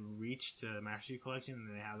added Reach to Master Chief Collection and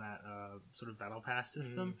they have that sort of Battle Pass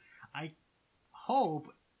system, I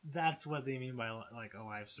hope that's what they mean by a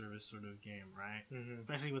live service sort of game, right? Mm-hmm.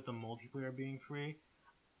 Especially with the multiplayer being free.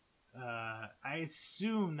 I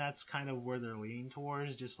assume that's kind of where they're leaning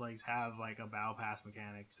towards, just have a Battle Pass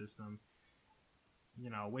mechanic system,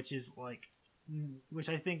 which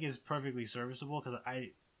I think is perfectly serviceable because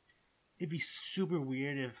it'd be super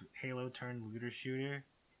weird if Halo turned looter shooter.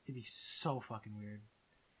 It'd be so fucking weird.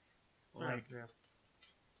 Yeah.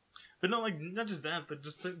 But no, not just that, but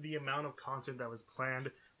just the amount of content that was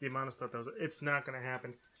planned, the amount of stuff it's not going to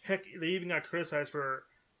happen. Heck, they even got criticized for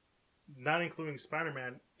not including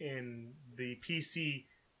Spider-Man in the PC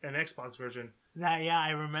and Xbox version.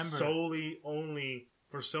 I remember. Solely only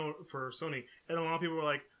for Sony. And a lot of people were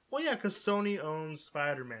like, well, yeah, because Sony owns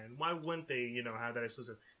Spider-Man. Why wouldn't they, have that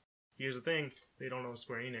exclusive? Here's the thing: they don't own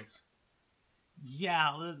Square Enix.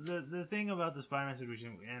 Yeah, the thing about the Spider-Man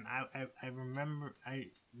situation, and I remember,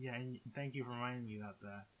 and thank you for reminding me about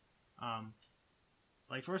that.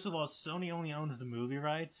 First of all, Sony only owns the movie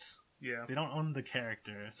rights. Yeah, they don't own the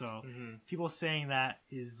character. So people saying that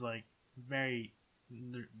is very,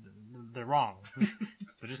 they're wrong.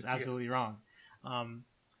 They're just absolutely wrong.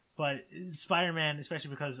 But Spider-Man, especially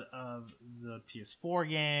because of the PS4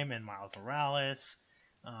 game and Miles Morales.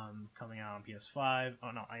 Coming out on PS5.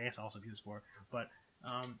 Oh no, I guess also PS4. But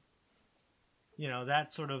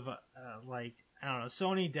that sort of I don't know.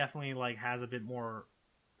 Sony definitely has a bit more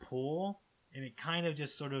pull, and it kind of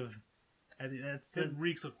just sort of it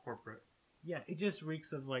reeks of corporate. Yeah, it just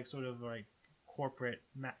reeks of corporate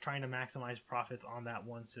trying to maximize profits on that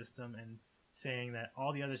one system and saying that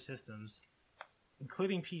all the other systems,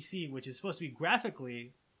 including PC, which is supposed to be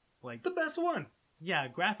graphically the best one. yeah,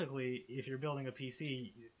 graphically, if you're building a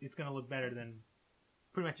PC, it's going to look better than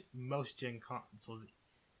pretty much most gen consoles.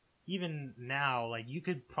 Even now, like, you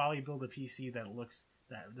could probably build a PC that looks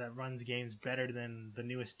that runs games better than the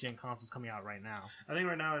newest gen consoles coming out right now. I think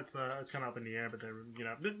right now it's kind of up in the air, but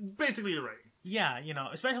basically you're right. Yeah,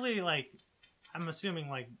 especially like I'm assuming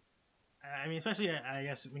like I mean, especially I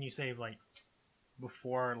guess when you say like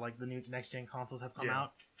before like the new next gen consoles have come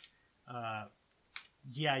out,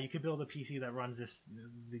 yeah, you could build a PC that runs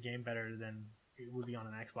the game better than it would be on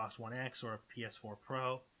an Xbox One X or a PS4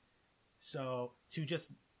 Pro. So to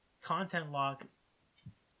just content lock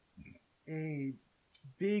a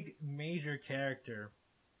big major character,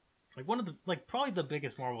 like one of the probably the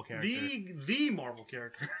biggest Marvel character, the Marvel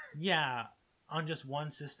character, yeah, on just one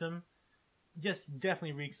system, just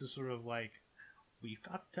definitely reeks of sort of like we've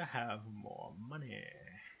got to have more money.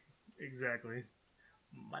 Exactly,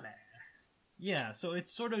 money. Yeah, so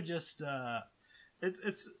it's sort of just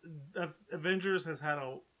it's Avengers has had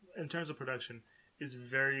in terms of production is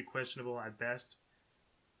very questionable at best,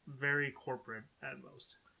 very corporate at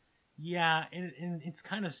most. Yeah, and it's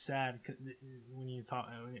kind of sad when you talk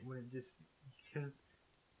when it just because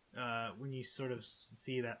when you sort of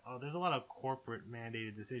see that there's a lot of corporate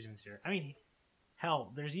mandated decisions here. I mean,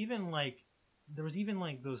 hell, there was even like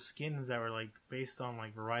those skins that were like based on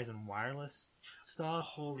like Verizon Wireless stuff.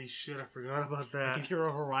 Holy shit, I forgot about that. Like if you're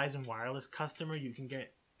a Verizon Wireless customer, you can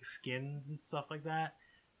get skins and stuff like that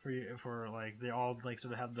for like they all like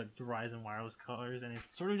sort of have the Verizon Wireless colors, and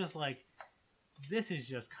it's sort of just like this is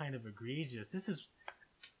just kind of egregious. This is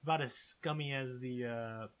about as scummy as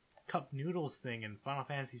the cup noodles thing in Final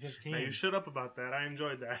Fantasy 15. Now you shut up about that. I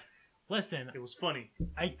enjoyed that. Listen, it was funny.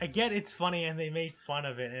 I get it's funny and they made fun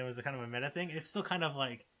of it and it was a kind of a meta thing. It's still kind of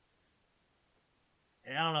like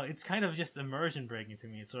I don't know. It's kind of just immersion breaking to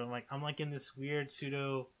me. It's sort of like I'm like in this weird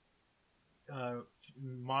pseudo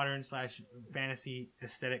modern / fantasy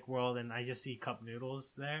aesthetic world, and I just see cup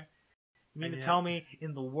noodles there. You mean to tell me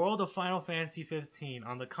in the world of Final Fantasy 15,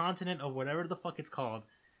 on the continent of whatever the fuck it's called,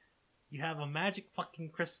 you have a magic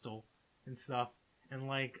fucking crystal and stuff, and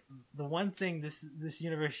like the one thing this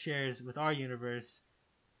universe shares with our universe,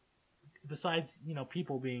 besides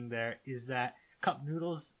people being there, is that cup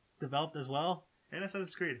noodles developed as well. And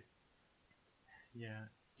Assassin's Creed. Yeah,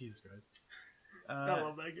 Jesus Christ. I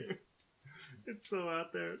love that game. It's so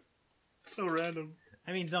out there. It's so random.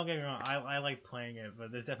 I mean, don't get me wrong. I like playing it,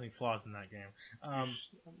 but there's definitely flaws in that game. I'm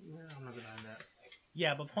not denying that.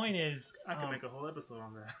 Yeah, but point is, I could make a whole episode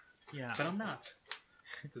on that. Yeah, but I'm not,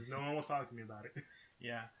 because no one will talk to me about it.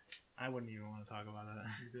 Yeah, I wouldn't even want to talk about that.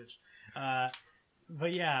 You bitch.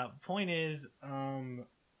 But yeah, point is,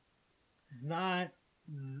 not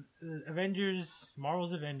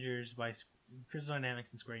Marvel's Avengers by Crystal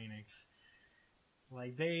Dynamics and Square Enix.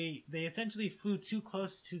 Like they essentially flew too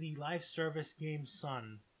close to the live service game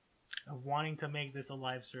sun of wanting to make this a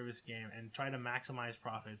live service game and try to maximize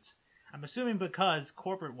profits. I'm assuming because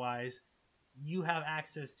corporate wise, you have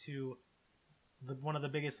access to one of the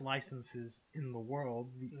biggest licenses in the world,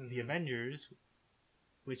 the Avengers,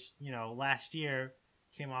 which last year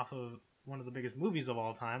came off of one of the biggest movies of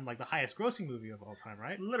all time, like the highest grossing movie of all time,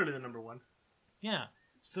 right? Literally the number one. Yeah.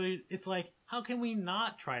 So it's like, how can we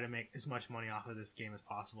not try to make as much money off of this game as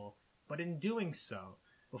possible? But in doing so,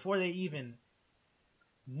 before they even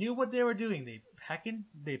knew what they were doing, they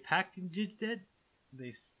packaged it,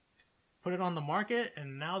 they put it on the market,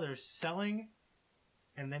 and now they're selling,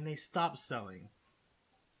 and then they stop selling.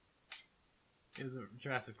 It was a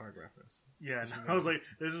Jurassic Park reference. Yeah, I was like,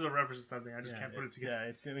 this is a reference to something. I just can't put it together. Yeah,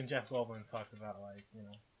 it's when Jeff Goldblum talked about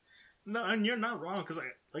No, and you're not wrong, because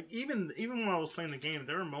even when I was playing the game,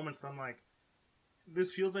 there were moments that I'm like,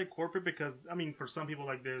 this feels like corporate, because I mean, for some people,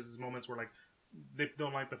 like there's moments where like they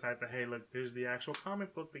don't like the fact that hey, look, there's the actual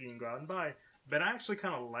comic book that you can go out and buy. But I actually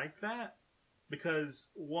kind of like that because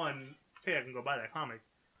one, hey, I can go buy that comic,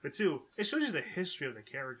 but two, it shows you the history of the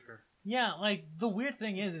character. Yeah, like the weird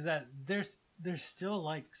thing is that there's still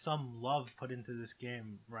like some love put into this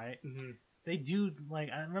game, right? Mm-hmm. They do, like,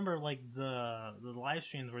 I remember like the live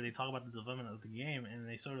streams where they talk about the development of the game, and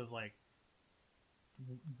they sort of like,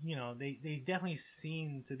 they definitely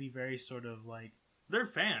seem to be very sort of like, they're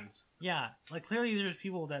fans. Yeah, like clearly there's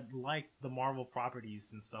people that like the Marvel properties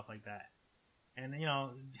and stuff like that, and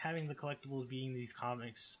having the collectibles being these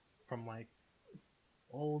comics from like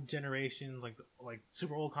old generations, like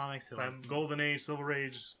super old comics to like Golden Age, Silver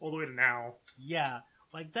Age, all the way to now. Yeah,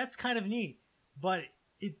 like that's kind of neat, but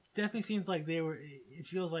it definitely seems like it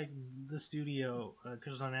feels like the studio,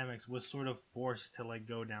 Crystal Dynamics, was sort of forced to like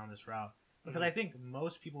go down this route. Because I think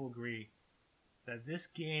most people agree that this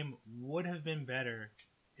game would have been better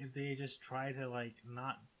if they just try to like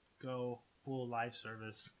not go full live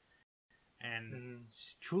service and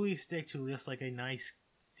truly stick to just like a nice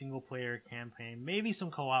single player campaign, maybe some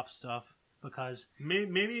co-op stuff, because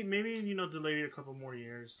maybe delay it a couple more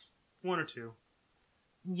years, 1 or 2.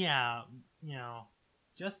 Yeah,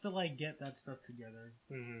 just to like get that stuff together,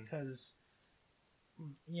 because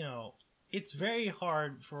it's very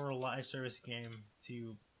hard for a live service game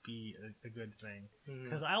to be a good thing.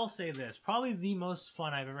 Because I will say this, probably the most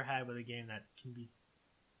fun I've ever had with a game that can be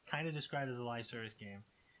kind of described as a live service game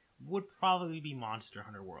would probably be Monster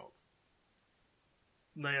Hunter World.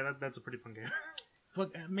 No, yeah, that's a pretty fun game.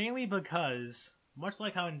 But mainly because, much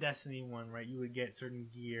like how in Destiny 1, right, you would get certain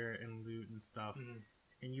gear and loot and stuff,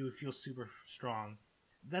 and you would feel super strong.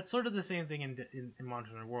 That's sort of the same thing in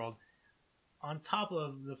Monster Hunter World. On top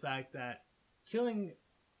of the fact that killing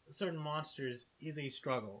certain monsters is a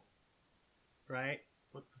struggle, right?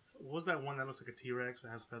 What was that one that looks like a T-Rex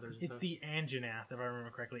but has feathers and It's stuff? the Anjanath, if I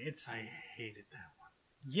remember correctly. I hated that one.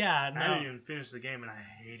 Yeah, no. I didn't even finish the game, and I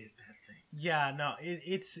hated that thing. Yeah, no.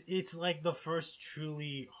 It's like the first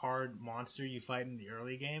truly hard monster you fight in the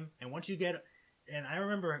early game. And once you get... And I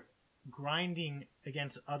remember grinding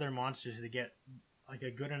against other monsters to get like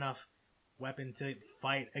a good enough weapon to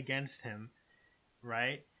fight against him,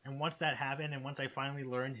 right? And once that happened, and once I finally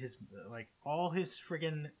learned his like all his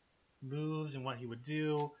friggin' moves and what he would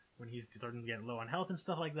do when he's starting to get low on health and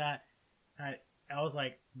stuff like that, I was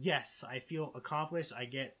like, yes, I feel accomplished. I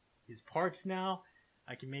get his parts now.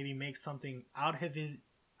 I can maybe make something out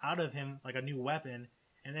of him, like a new weapon.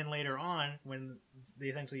 And then later on, when they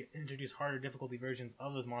essentially introduce harder difficulty versions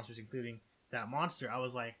of those monsters, including that monster, I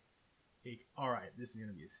was like, hey, all right, this is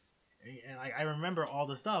gonna be. And I remember all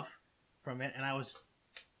the stuff from it, and I was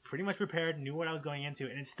pretty much prepared, knew what I was going into,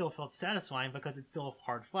 and it still felt satisfying because it's still a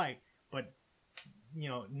hard fight. But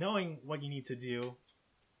knowing what you need to do,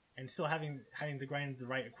 and still having to grind the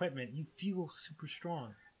right equipment, you feel super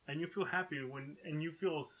strong, and you feel happy and you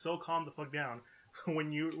feel so calm the fuck down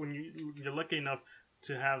when you're lucky enough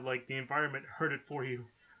to have like the environment hurt it for you.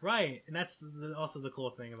 Right, and that's also the cool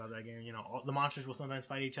thing about that game. The monsters will sometimes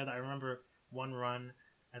fight each other. I remember one run,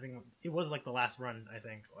 I think it was like the last run. I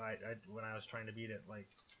think when I was trying to beat it, like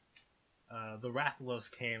the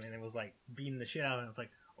Rathalos came and it was like beating the shit out of it. And it's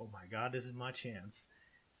like, oh my god, this is my chance.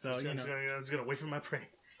 So I'm just gonna wait for my prey.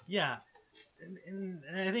 Yeah, and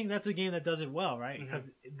I think that's a game that does it well, right? Because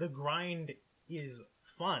the grind is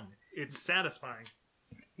fun. It's satisfying.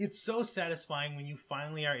 It's so satisfying when you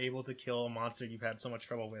finally are able to kill a monster you've had so much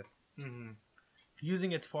trouble with.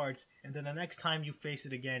 Using its parts, and then the next time you face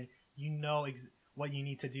it again, you know what you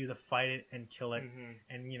need to do to fight it and kill it,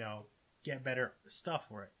 and get better stuff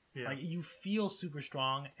for it. Yeah. Like, you feel super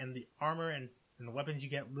strong, and the armor and the weapons you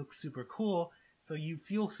get look super cool, so you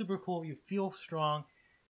feel super cool, you feel strong,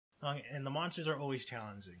 and the monsters are always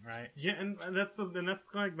challenging, right? Yeah, and that's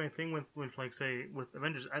like my thing with like, say, with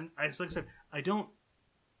Avengers. Like I said, I don't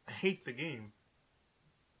hate the game.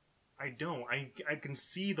 I don't. I can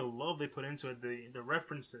see the love they put into it, the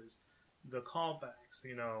references, the callbacks,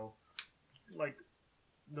 like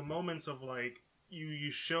the moments of like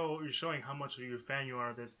you're showing how much of a fan you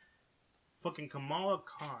are of this fucking Kamala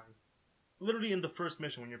Khan. Literally in the first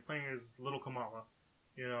mission when you're playing as little Kamala,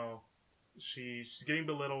 she's getting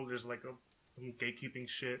belittled. There's like some gatekeeping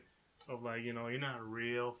shit of like, you're not a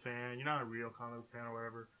real fan, you're not a real comic fan or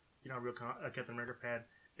whatever, you're not a real Captain America fan.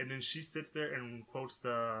 And then she sits there and quotes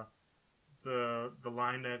the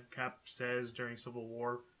line that Cap says during Civil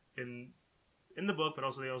War in the book, but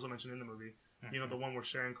also they also mentioned in the movie. The one where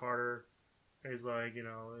Sharon Carter is like,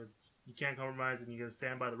 you can't compromise and you gotta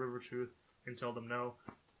stand by the river of truth and tell them no.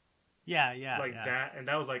 Yeah. That, and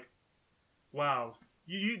that was like, wow.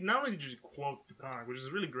 You not only did you quote the comic, which is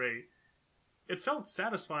really great, it felt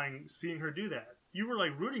satisfying seeing her do that. You were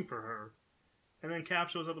like rooting for her, and then Cap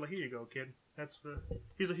shows up and like, here you go, kid.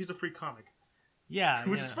 He's a free comic. Yeah,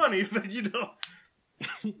 which is funny, but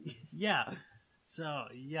yeah. So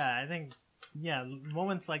yeah, I think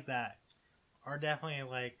moments like that are definitely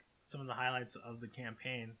like some of the highlights of the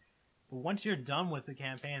campaign. But once you're done with the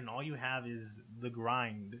campaign, all you have is the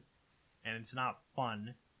grind, and it's not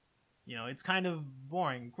fun. It's kind of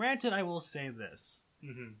boring. Granted, I will say this.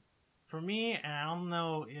 For me, and I don't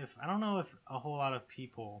know if a whole lot of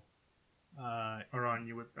people are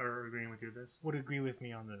agreeing with you this would agree with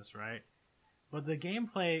me on this, right? But the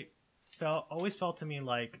gameplay always felt to me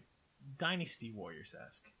like Dynasty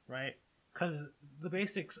Warriors-esque, right? Because the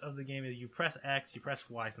basics of the game is you press X, you press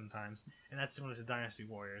Y sometimes, and that's similar to Dynasty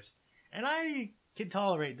Warriors. And I can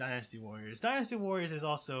tolerate Dynasty Warriors. Dynasty Warriors is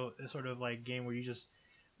also a sort of like game where you just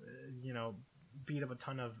beat up a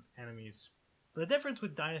ton of enemies So the difference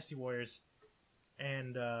with Dynasty Warriors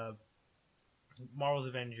and Marvel's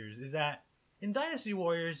Avengers is that in Dynasty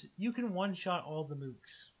Warriors, you can one-shot all the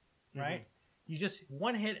mooks, right? You just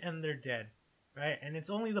one hit and they're dead, right? And it's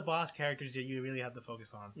only the boss characters that you really have to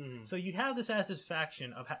focus on. So you'd have the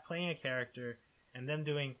satisfaction of playing a character and them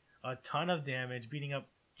doing a ton of damage, beating up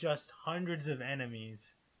just hundreds of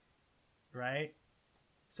enemies, right?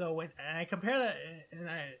 So when I compare that,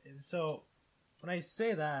 so when I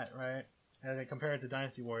say that, right, and I compare it to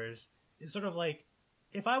Dynasty Warriors, it's sort of like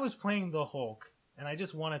if I was playing the Hulk and I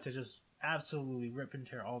just wanted to just absolutely rip and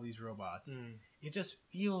tear all these robots, it just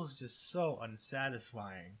feels just so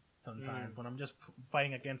unsatisfying sometimes when I'm just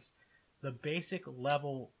fighting against the basic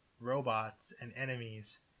level robots and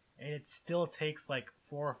enemies, and it still takes like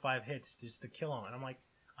 4 or 5 hits just to kill them, and I'm like,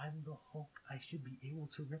 I'm the Hulk, I should be able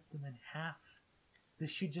to rip them in half. This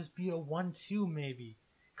should just be a 1-2 maybe.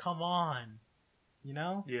 Come on. You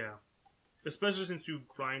know? Yeah. Especially since you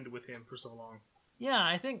grind with him for so long. Yeah,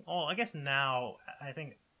 I think, I guess now, I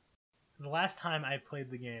think the last time I played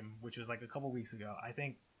the game, which was like a couple weeks ago, I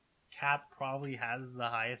think Cap probably has the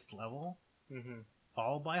highest level,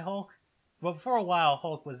 followed by Hulk. But for a while,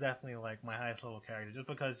 Hulk was definitely like my highest level character, just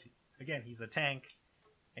because, again, he's a tank,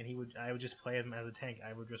 and I would just play him as a tank.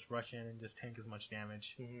 I would just rush in and just tank as much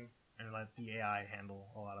damage. And let the AI handle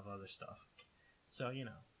a lot of other stuff. So, you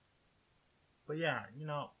know. But yeah, you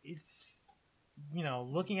know, it's, you know,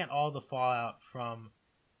 looking at all the fallout from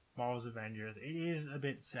Marvel's Avengers, it is a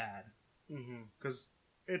bit sad. Because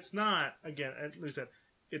it's not, again, at least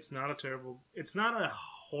it's not a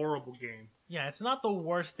horrible game. Yeah, it's not the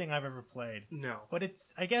worst thing I've ever played. No. But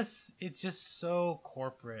I guess it's just so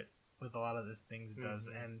corporate with a lot of the things it does,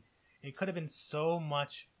 and it could have been so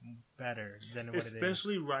much better than what it is.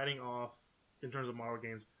 Especially writing off, in terms of Marvel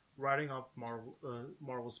games, writing off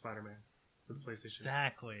Marvel Spider-Man for the PlayStation.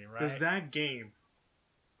 Exactly, right? Because that game,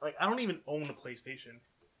 like, I don't even own a PlayStation.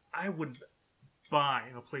 I would buy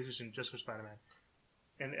a PlayStation just for Spider-Man.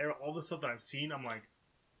 And all the stuff that I've seen, I'm like,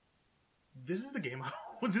 this is the game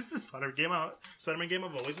this is the Spider-Man game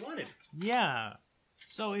I've always wanted. Yeah.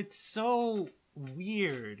 So it's so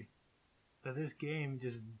weird that this game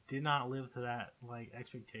just did not live to that like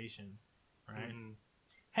expectation, right?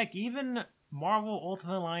 Heck, even Marvel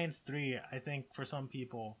Ultimate Alliance 3, I think for some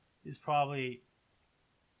people is probably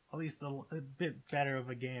at least a bit better of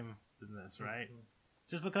a game than this, right?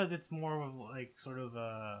 Just because it's more of like sort of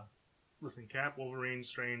listen, Cap, Wolverine,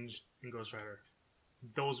 Strange, and Ghost Rider.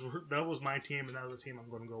 That was my team, and that was the team I'm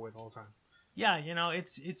going to go with all the time. Yeah, you know,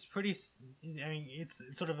 it's pretty. I mean, it's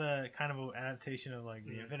sort of a kind of an adaptation of like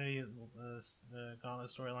the Infinity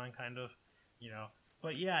Gauntlet storyline, kind of, you know.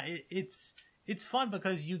 But yeah, it's fun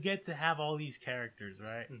because you get to have all these characters,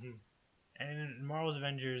 right? And in Marvel's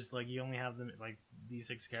Avengers, like you only have them like these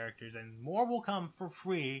 6 characters, and more will come for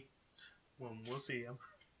free. Well, we'll see.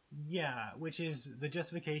 Yeah, which is the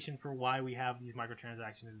justification for why we have these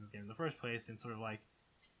microtransactions in this game in the first place, and sort of like,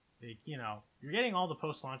 you know, you're getting all the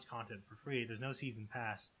post-launch content for free. There's no season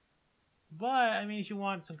pass. But, I mean, if you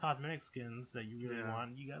want some cosmetic skins that you really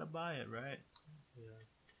want, you gotta buy it, right? Yeah.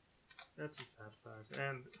 That's a sad fact.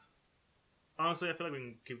 And honestly, I feel like we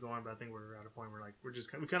can keep going, but I think we're at a point where, like, we're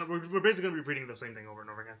basically going to be repeating the same thing over and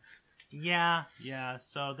over again. Yeah.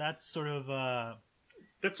 So that's sort of the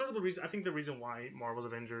reason. I think the reason why Marvel's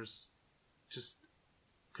Avengers just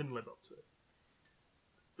couldn't live up to it.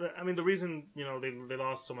 I mean, the reason, you know, they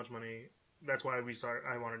lost so much money. That's why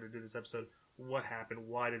I wanted to do this episode. What happened?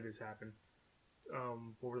 Why did this happen?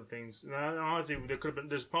 What were the things? And honestly,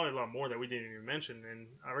 there's probably a lot more that we didn't even mention, and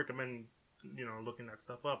I recommend, you know, looking that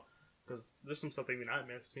stuff up because there's some stuff even I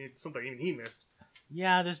missed. Something even he missed.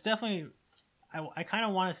 Yeah, there's definitely. I kind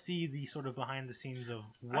of want to see the sort of behind the scenes of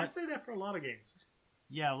what. I say that for a lot of games.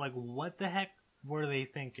 Yeah, like what the heck were they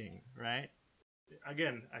thinking, right?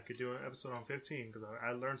 Again, I could do an episode on 15 because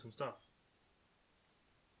I learned some stuff.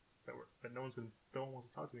 But no one wants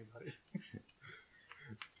to talk to me about it.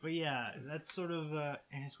 But yeah, that's sort of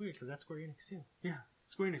and it's weird because that's Square Enix too. Yeah,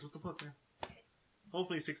 Square Enix. What the fuck, man?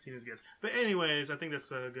 Hopefully 16 is good. But anyways, I think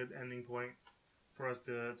that's a good ending point for us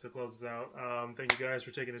to close this out. Thank you guys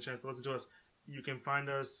for taking the chance to listen to us. You can find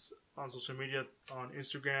us on social media on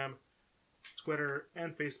Instagram, Twitter,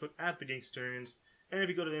 and Facebook at the Centurions. And if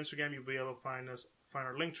you go to the Instagram, you'll be able to find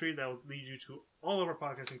our link tree that will lead you to all of our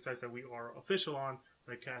podcasting sites that we are official on,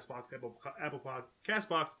 like Castbox, Apple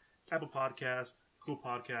Podcasts, Cool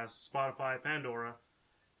Podcasts, Spotify, Pandora,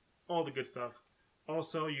 all the good stuff.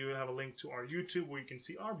 Also, you have a link to our YouTube where you can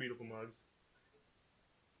see our beautiful mugs.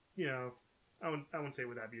 You know, I wouldn't say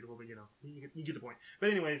we're that beautiful, but you know, you get the point.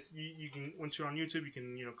 But anyways, you can, once you're on YouTube, you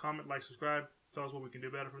can, you know, comment, like, subscribe, tell us what we can do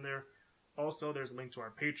better from there. Also, there's a link to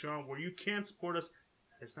our Patreon where you can support us.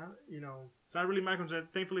 It's not, it's not really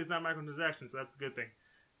thankfully, it's not microtransactions, so that's a good thing.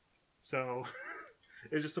 So,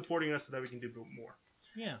 it's just supporting us so that we can do more.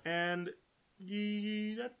 Yeah. And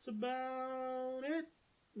that's about it.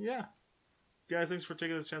 Yeah. Guys, thanks for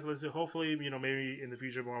taking this chance to listen. Hopefully, maybe in the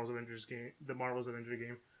future, the Marvel's Avengers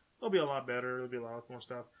game, it'll be a lot better. There'll be a lot more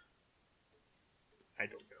stuff. I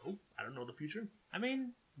don't know. I don't know the future. I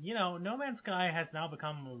mean, No Man's Sky has now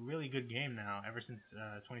become a really good game now, ever since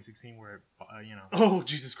 2016, where, Oh,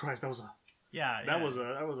 Jesus Christ, that was a... Yeah. That was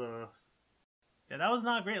a... Yeah, that was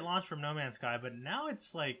not a great launch from No Man's Sky, but now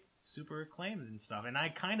it's, super acclaimed and stuff, and I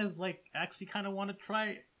kind of, actually kind of want to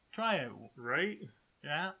try it. Right?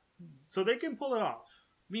 Yeah. So they can pull it off.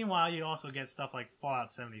 Meanwhile, you also get stuff like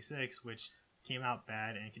Fallout 76, which came out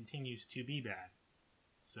bad and continues to be bad.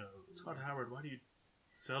 So... Todd Howard, why do you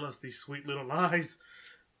sell us these sweet little lies?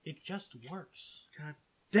 It just works. God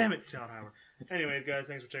damn it, Todd Howard. Anyways, guys,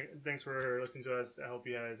 thanks for listening to us. I hope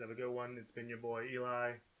you guys have a good one. It's been your boy,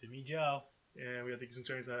 Eli. It's me, Joe. And we got the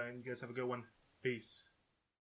Centurions, and you guys have a good one. Peace.